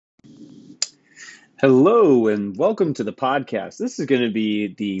Hello and welcome to the podcast. This is going to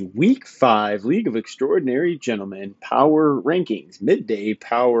be the Week 5 League of Extraordinary Gentlemen Power Rankings, Midday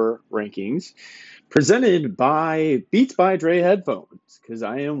Power Rankings, presented by Beats by Dre headphones, because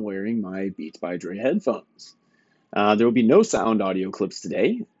I am wearing my Beats by Dre headphones. There will be no sound audio clips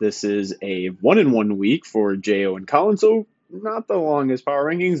today. This is a one-in-one week for Jo and Colin, so not the longest power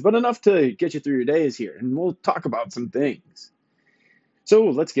rankings, but enough to get you through your days here, and we'll talk about some things. So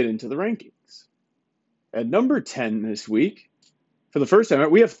let's get into the rankings. At number 10 this week, for the first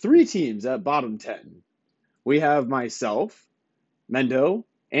time, we have three teams at bottom 10. We have myself, Mendo,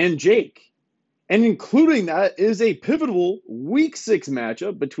 and Jake. And including that is a pivotal Week 6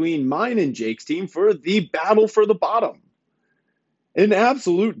 matchup between mine and Jake's team for the battle for the bottom. An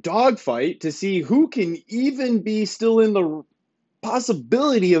absolute dogfight to see who can even be still in the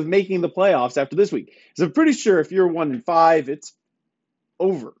possibility of making the playoffs after this week. So I'm pretty sure if you're 1-5, it's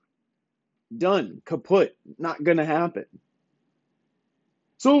over. Done. Kaput. Not going to happen.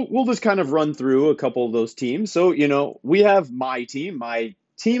 So we'll just kind of run through a couple of those teams. So, we have my team. My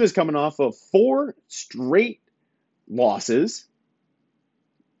team is coming off of 4 straight losses.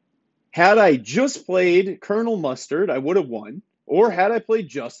 Had I just played Colonel Mustard, I would have won. Or had I played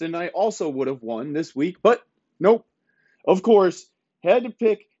Justin, I also would have won this week. But nope. Of course, had to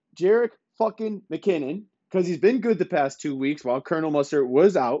pick Jerick fucking McKinnon because he's been good the past 2 weeks while Colonel Mustard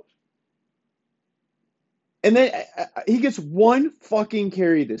was out. And then he gets one fucking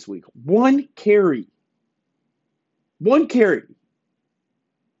carry this week. One carry. One carry.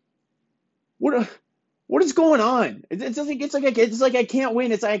 What is going on? It's like I can't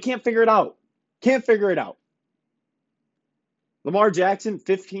win. It's like I can't figure it out. Can't figure it out. Lamar Jackson,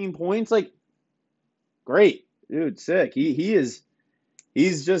 15 points. Like, great. Dude, sick. He's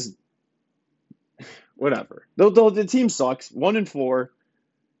just whatever. The team sucks. 1-4.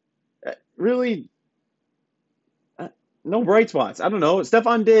 Really, no bright spots. I don't know.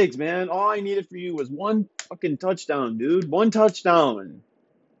 Stephon Diggs, man. All I needed for you was one fucking touchdown, dude. One touchdown.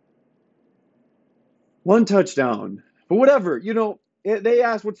 One touchdown. But whatever, they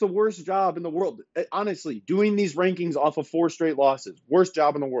asked what's the worst job in the world. Honestly, doing these rankings off of 4 straight losses. Worst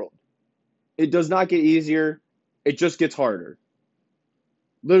job in the world. It does not get easier. It just gets harder.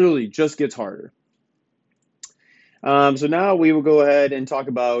 Literally just gets harder. So now we will go ahead and talk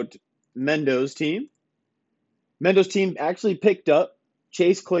about Mendo's team. Mendo's team actually picked up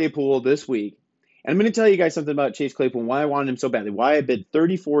Chase Claypool this week. And I'm going to tell you guys something about Chase Claypool and why I wanted him so badly. Why I bid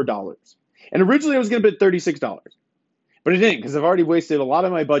 $34. And originally I was going to bid $36. But I didn't because I've already wasted a lot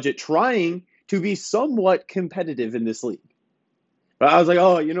of my budget trying to be somewhat competitive in this league. But I was like,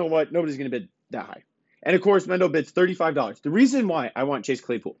 oh, you know what? Nobody's going to bid that high. And of course, Mendo bids $35. The reason why I want Chase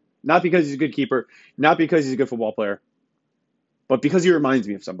Claypool, not because he's a good keeper, not because he's a good football player, but because he reminds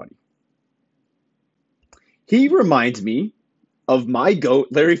me of somebody. He reminds me of my GOAT,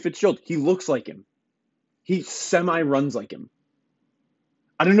 Larry Fitzgerald. He looks like him. He semi-runs like him.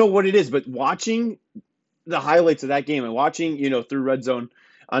 I don't know what it is, but watching the highlights of that game and watching, through Red Zone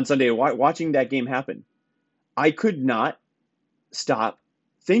on Sunday, watching that game happen, I could not stop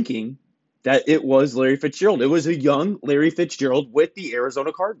thinking that it was Larry Fitzgerald. It was a young Larry Fitzgerald with the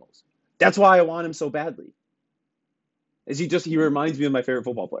Arizona Cardinals. That's why I want him so badly. He reminds me of my favorite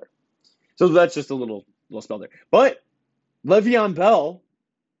football player. So that's just a little spell there. But Le'Veon Bell,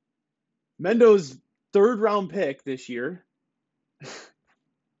 Mendo's 3rd round pick this year,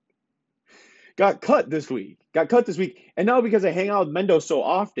 got cut this week. And now because I hang out with Mendo so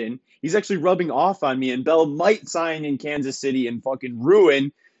often, he's actually rubbing off on me. And Bell might sign in Kansas City and fucking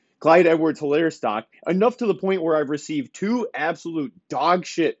ruin Clyde Edwards-Helaire stock. Enough to the point where I've received 2 absolute dog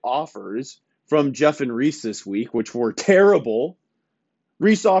shit offers from Jeff and Reese this week, which were terrible.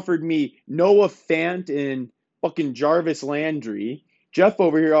 Reese offered me Noah Fant and fucking Jarvis Landry. Jeff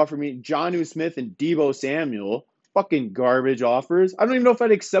over here offered me Jonnu Smith and Deebo Samuel. Fucking garbage offers. I don't even know if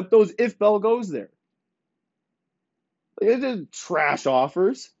I'd accept those if Bell goes there. They're trash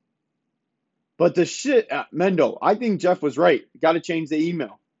offers. But the shit, Mendo, I think Jeff was right. Got to change the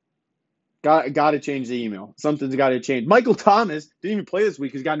email. Got to change the email. Something's got to change. Michael Thomas didn't even play this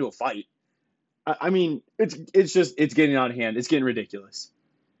week because he got into a fight. I mean, it's getting out of hand. It's getting ridiculous.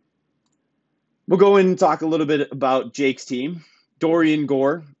 We'll go in and talk a little bit about Jake's team. Dorian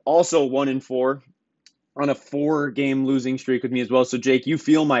Gore, also 1-4 on a 4-game losing streak with me as well. So, Jake, you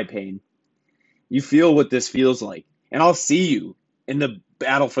feel my pain. You feel what this feels like. And I'll see you in the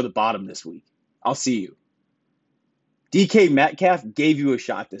battle for the bottom this week. I'll see you. DK Metcalf gave you a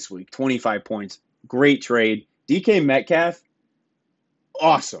shot this week. 25 points. Great trade. DK Metcalf,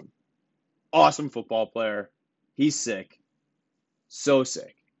 awesome. Awesome football player. He's sick. So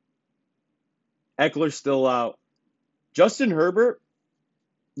sick. Eckler's still out. Justin Herbert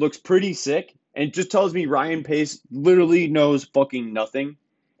looks pretty sick, and it just tells me Ryan Pace literally knows fucking nothing,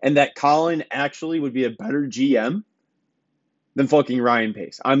 and that Colin actually would be a better GM than fucking Ryan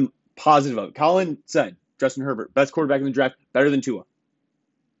Pace. I'm positive of it. Colin said Justin Herbert, best quarterback in the draft, better than Tua.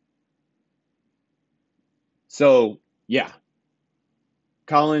 So, yeah,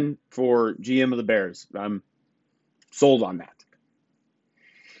 Colin for GM of the Bears. I'm sold on that.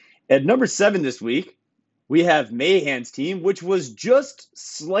 At number 7 this week, we have Mahan's team, which was just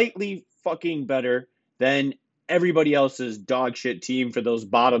slightly fucking better than everybody else's dog shit team for those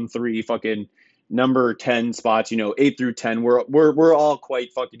bottom 3 fucking number 10 spots, 8 through 10. We're all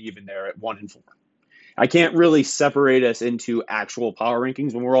quite fucking even there at 1 and 4. I can't really separate us into actual power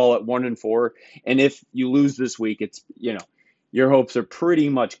rankings when we're all at 1 and 4. And if you lose this week, it's, your hopes are pretty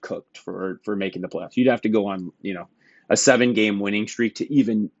much cooked for making the playoffs. You'd have to go on, a 7-game winning streak to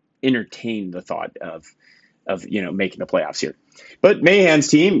even entertain the thought of making the playoffs here. But Mahan's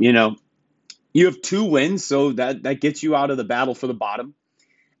team, you have 2 wins, so that gets you out of the battle for the bottom.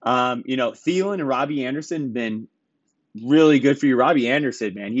 Thielen and Robbie Anderson been really good for you. Robbie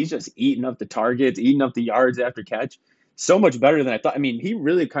Anderson, man, he's just eating up the targets, eating up the yards after catch. So much better than I thought. I mean, he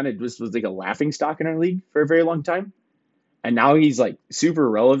really kind of just was like a laughing stock in our league for a very long time. And now he's like super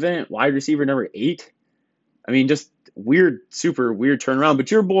relevant, wide receiver number 8. I mean, just super weird turnaround.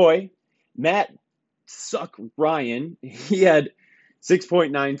 But your boy, Matt Suck Ryan, he had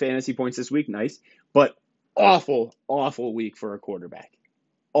 6.9 fantasy points this week. Nice. But awful week for a quarterback.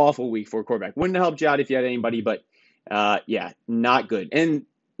 Awful week for a quarterback. Wouldn't have helped you out if you had anybody, but yeah, not good. And,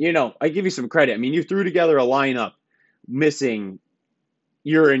 I give you some credit. I mean, you threw together a lineup missing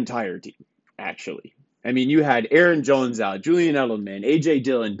your entire team, actually. I mean, you had Aaron Jones out, Julian Edelman, A.J.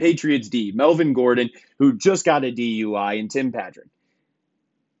 Dillon, Patriots D, Melvin Gordon, who just got a DUI, and Tim Patrick,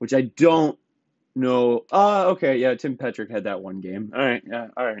 which I don't know. Okay, yeah, Tim Patrick had that one game. All right, yeah,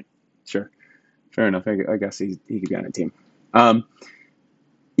 all right, sure. Fair enough. I guess he could be on a team.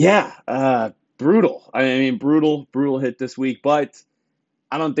 Yeah, brutal. I mean, brutal hit this week, but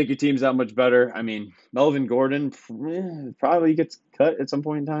I don't think your team's that much better. I mean, Melvin Gordon probably gets cut at some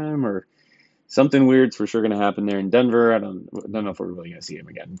point in time, or something weird's for sure going to happen there in Denver. I don't know if we're really going to see him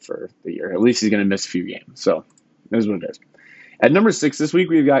again for the year. At least he's going to miss a few games. So that's what it is. At number 6 this week,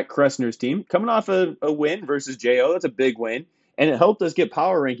 we've got Kressner's team coming off a win versus JO. That's a big win. And it helped us get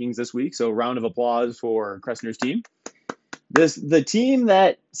power rankings this week. So round of applause for Kressner's team. The team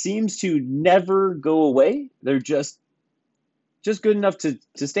that seems to never go away. They're just good enough to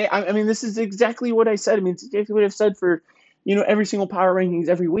stay. I mean, this is exactly what I said. I mean, it's exactly what I've said for, every single power rankings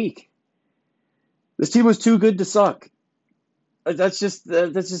every week. This team was too good to suck. That's just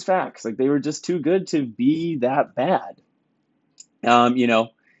facts. Like, they were just too good to be that bad.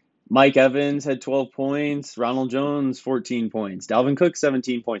 Mike Evans had 12 points. Ronald Jones, 14 points. Dalvin Cook,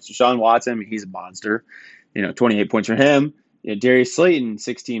 17 points. Deshaun Watson, I mean, he's a monster. 28 points for him. Darius Slayton,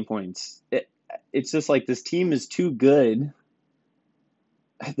 16 points. It's just like this team is too good.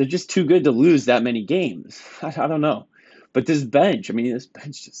 They're just too good to lose that many games. I don't know. But this bench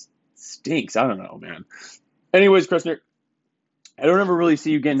just stinks. I don't know, man. Anyways, Kressner, I don't ever really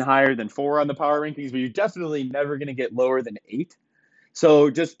see you getting higher than 4 on the power rankings, but you're definitely never going to get lower than 8. So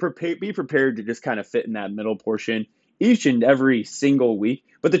just be prepared to just kind of fit in that middle portion each and every single week.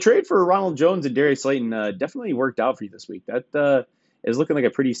 But the trade for Ronald Jones and Darius Slayton definitely worked out for you this week. That is looking like a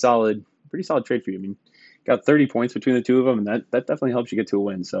pretty solid trade for you. I mean, got 30 points between the two of them, and that definitely helps you get to a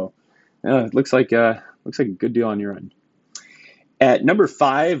win. So it looks like a good deal on your end. At number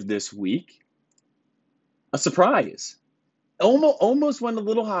 5 this week, a surprise. Almost went a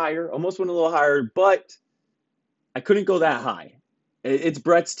little higher, but I couldn't go that high. It's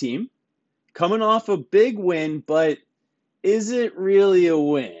Brett's team coming off a big win, but is it really a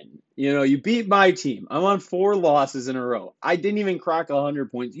win? You beat my team. I'm on 4 losses in a row. I didn't even crack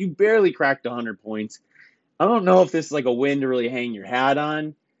 100 points. You barely cracked 100 points. I don't know if this is like a win to really hang your hat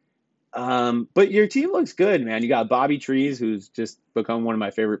on. But your team looks good, man. You got Bobby Trees, who's just become one of my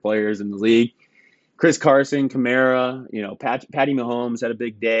favorite players in the league. Chris Carson, Kamara, Patty Mahomes had a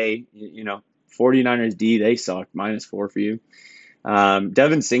big day. 49ers D, they sucked. -4 for you.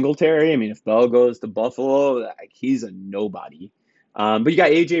 Devin Singletary, I mean, if Bell goes to Buffalo, he's a nobody. But you got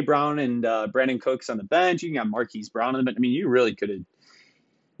A.J. Brown and Brandon Cooks on the bench. You got Marquise Brown on the bench. I mean, you really could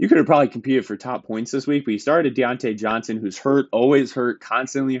have probably competed for top points this week, but you started Deontay Johnson, who's hurt, always hurt,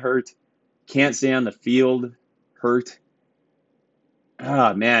 constantly hurt, can't stay on the field, hurt.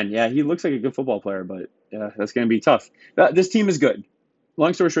 Ah, man, yeah, he looks like a good football player, but yeah, that's going to be tough. This team is good.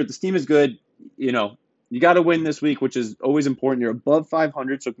 Long story short, this team is good. You got to win this week, which is always important. You're above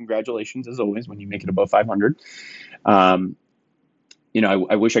 500, so congratulations as always when you make it above 500. Um,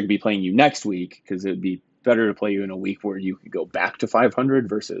 I wish I could be playing you next week because it would be better to play you in a week where you could go back to 500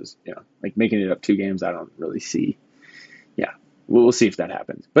 versus, like making it up 2 games. I don't really see. Yeah, we'll see if that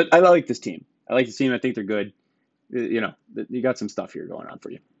happens. But I like this team. I like this team. I think they're good. You got some stuff here going on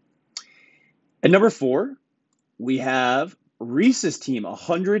for you. At number 4, we have Reese's team,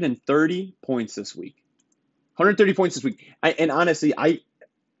 130 points this week. 130 points this week. And honestly,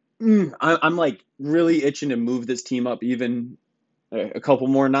 I'm like really itching to move this team up even a couple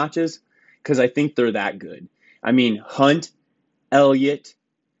more notches because I think they're that good. I mean, Hunt, Elliott,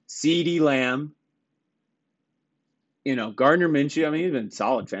 CeeDee Lamb, Gardner Minshew. I mean, he's been a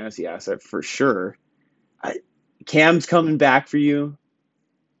solid fantasy asset for sure. Cam's coming back for you.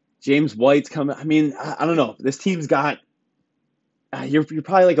 James White's coming. I mean, I don't know. This team's got. You're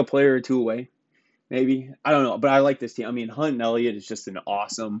probably like a player or two away, maybe. I don't know, but I like this team. I mean, Hunt and Elliott is just an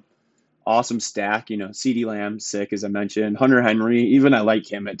awesome stack. CeeDee Lamb, sick, as I mentioned. Hunter Henry, even I like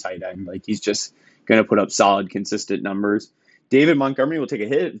him at tight end. Like, he's just going to put up solid, consistent numbers. David Montgomery will take a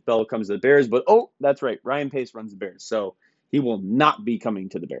hit if Bell comes to the Bears, but that's right. Ryan Pace runs the Bears, so he will not be coming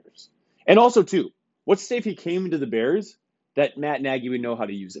to the Bears. And also, too, what's to say if he came to the Bears that Matt Nagy would know how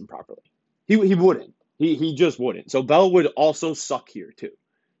to use him properly? He wouldn't. He just wouldn't. So Bell would also suck here, too.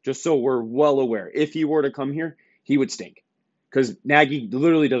 Just so we're well aware. If he were to come here, he would stink. Because Nagy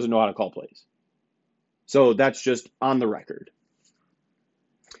literally doesn't know how to call plays. So that's just on the record.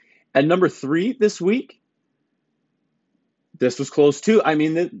 At number 3 this week, this was close too. I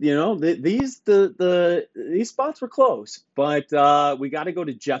mean, these spots were close, but we got to go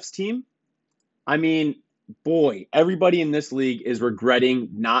to Jeff's team. I mean, boy, everybody in this league is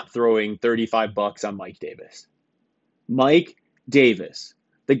regretting not throwing $35 on Mike Davis. Mike Davis,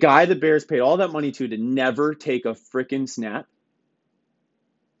 the guy the Bears paid all that money to never take a freaking snap.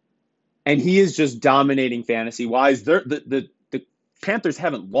 And he is just dominating fantasy-wise. The Panthers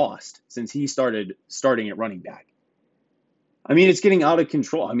haven't lost since he started starting at running back. I mean, it's getting out of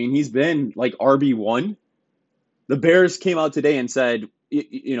control. I mean, he's been like RB1. The Bears came out today and said,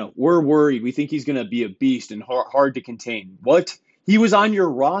 we're worried. We think he's going to be a beast and hard to contain. What? He was on your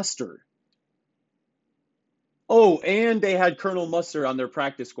roster. Oh, and they had Colonel Mustard on their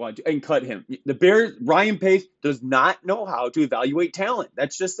practice squad and cut him. The Bears, Ryan Pace does not know how to evaluate talent.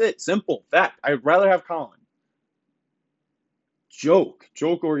 That's just it. Simple fact. I'd rather have Colin. Joke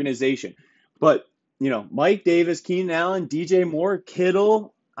organization. But, Mike Davis, Keenan Allen, DJ Moore,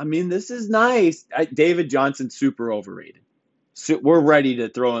 Kittle. I mean, this is nice. David Johnson, super overrated. So we're ready to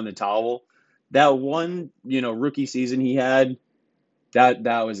throw in the towel. That one, rookie season he had, that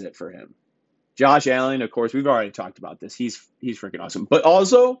was it for him. Josh Allen, of course, we've already talked about this. He's freaking awesome. But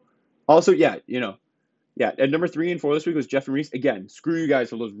also, at number 3 and 4 this week was Jeff and Reese. Again, screw you guys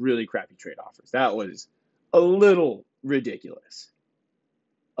for those really crappy trade offers. That was a little ridiculous.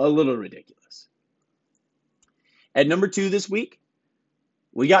 At number 2 this week,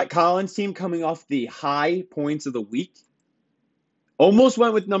 we got Colin's team coming off the high points of the week. Almost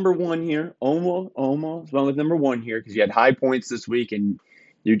went with number 1 here. Almost went with number 1 here because you had high points this week and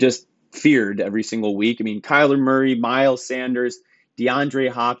you're just feared every single week. I mean, Kyler Murray, Miles Sanders, DeAndre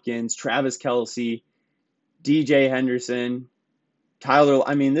Hopkins, Travis Kelce, DJ Henderson, Tyler.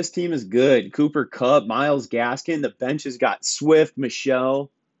 I mean, this team is good. Cooper Kupp, Myles Gaskin. The bench has got Swift, Michelle.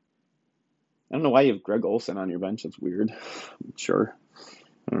 I don't know why you have Greg Olsen on your bench. That's weird. Sure.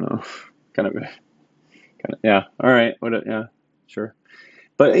 I don't know. Kind of, yeah. All right. Yeah, sure.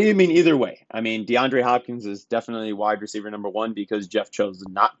 But I mean, either way, I mean, DeAndre Hopkins is definitely wide receiver number 1 because Jeff chose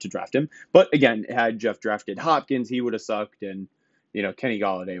not to draft him. But again, had Jeff drafted Hopkins, he would have sucked, and Kenny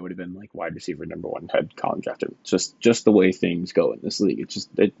Golladay would have been like wide receiver number 1 had Colin drafted him. Just the way things go in this league.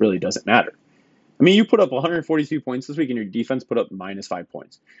 It really doesn't matter. I mean, you put up 142 points this week, and your defense put up -5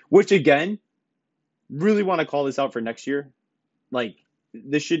 points, which again, really want to call this out for next year. Like,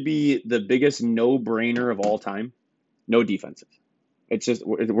 this should be the biggest no-brainer of all time. No defenses. It's just,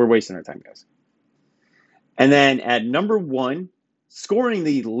 we're wasting our time, guys. And then at number 1, scoring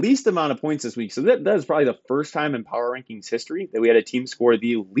the least amount of points this week. So that is probably the first time in Power Rankings history that we had a team score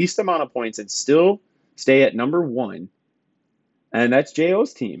the least amount of points and still stay at number 1. And that's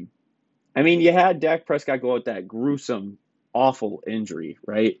J.O.'s team. I mean, you had Dak Prescott go out that gruesome, awful injury,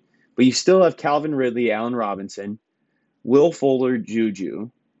 right? But you still have Calvin Ridley, Allen Robinson, Will Fuller,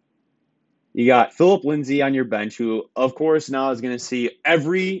 Juju. You got Phillip Lindsay on your bench, who, of course, now is going to see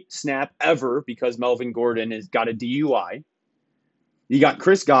every snap ever because Melvin Gordon has got a DUI. You got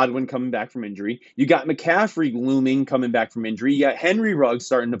Chris Godwin coming back from injury. You got McCaffrey looming coming back from injury. You got Henry Ruggs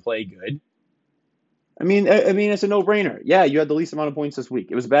starting to play good. I mean, it's a no-brainer. Yeah, you had the least amount of points this week.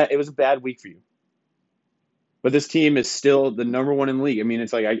 It was bad. It was a bad week for you. But this team is still the number one in the league. I mean,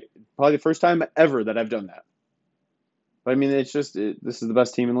 it's like probably the first time ever that I've done that. But I mean, this is the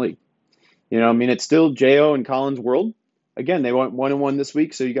best team in the league. I mean, it's still Jo and Colin's world. Again, they went 1-1 this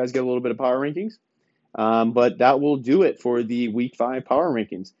week, so you guys get a little bit of power rankings. But that will do it for the week 5 power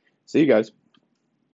rankings. See you guys.